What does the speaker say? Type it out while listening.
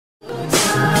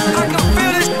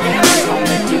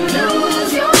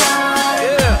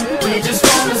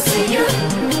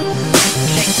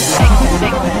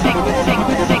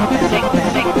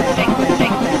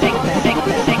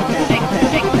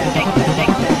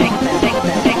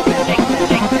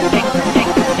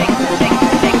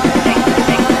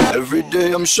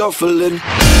I'm shuffling.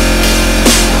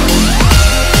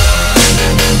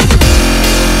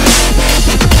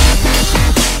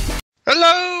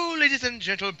 Hello, ladies and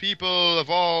gentle people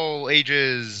of all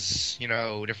ages, you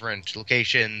know, different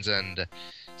locations and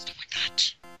stuff like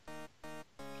that.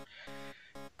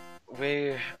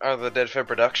 We are the DeadFett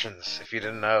Productions, if you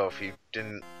didn't know, if you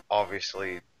didn't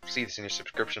obviously see this in your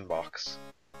subscription box.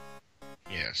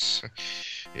 Yes.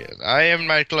 Yes, I am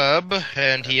my club,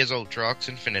 and he is Ultrox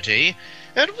Infinity,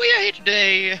 and we are here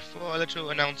today for a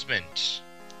little announcement.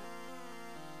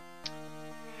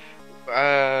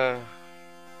 I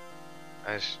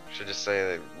should just say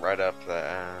that right up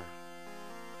that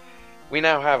we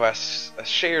now have a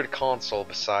shared console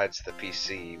besides the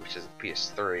PC, which is the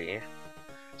PS3.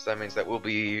 So that means that we'll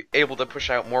be able to push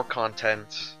out more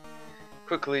content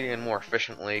quickly and more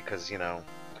efficiently, because, you know,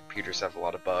 computers have a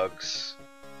lot of bugs,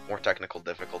 more technical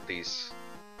difficulties,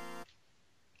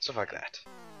 stuff like that.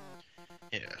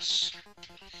 Yes.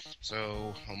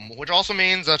 So, which also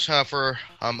means that for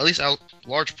at least a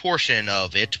large portion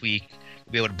of it, we'll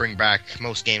be able to bring back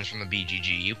most games from the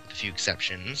BGG, with a few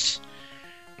exceptions.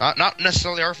 Not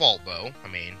necessarily our fault, though. I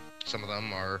mean, some of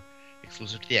them are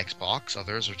exclusive to the Xbox,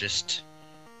 others are just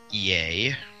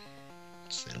EA, to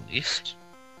say the least.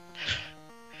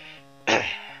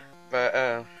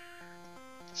 But,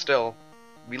 still,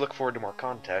 we look forward to more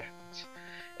content.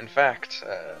 In fact,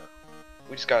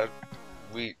 we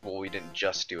didn't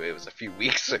just do it, it was a few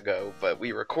weeks ago, but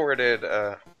we recorded,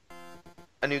 a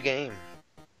new game.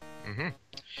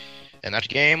 And that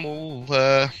game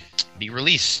will, be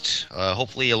released,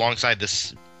 hopefully alongside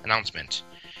this announcement.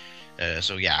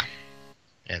 So yeah.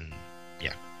 And,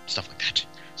 yeah, stuff like that.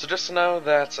 So just to know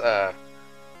that,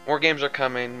 more games are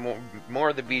coming, more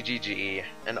of the BGG,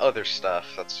 and other stuff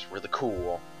that's really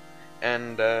cool.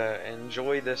 And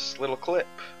enjoy this little clip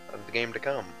of the game to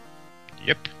come.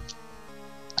 Yep.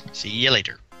 See you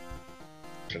later.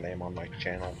 What's your name on my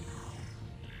channel?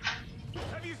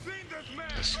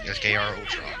 SKR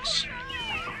Ultrox.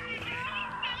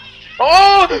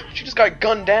 Oh! She just got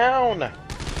gunned down!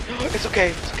 It's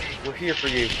okay, we're here for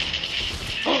you.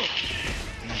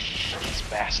 These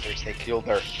bastards, they killed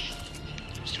her.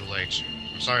 It's too late.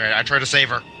 I'm sorry, I tried to save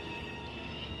her.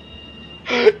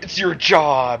 It's your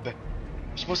job!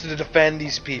 You're supposed to defend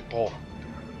these people.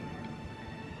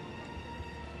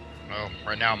 Well,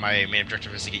 right now my main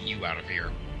objective is to get you out of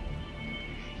here.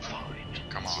 Fine.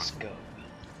 Come on. Let's just go.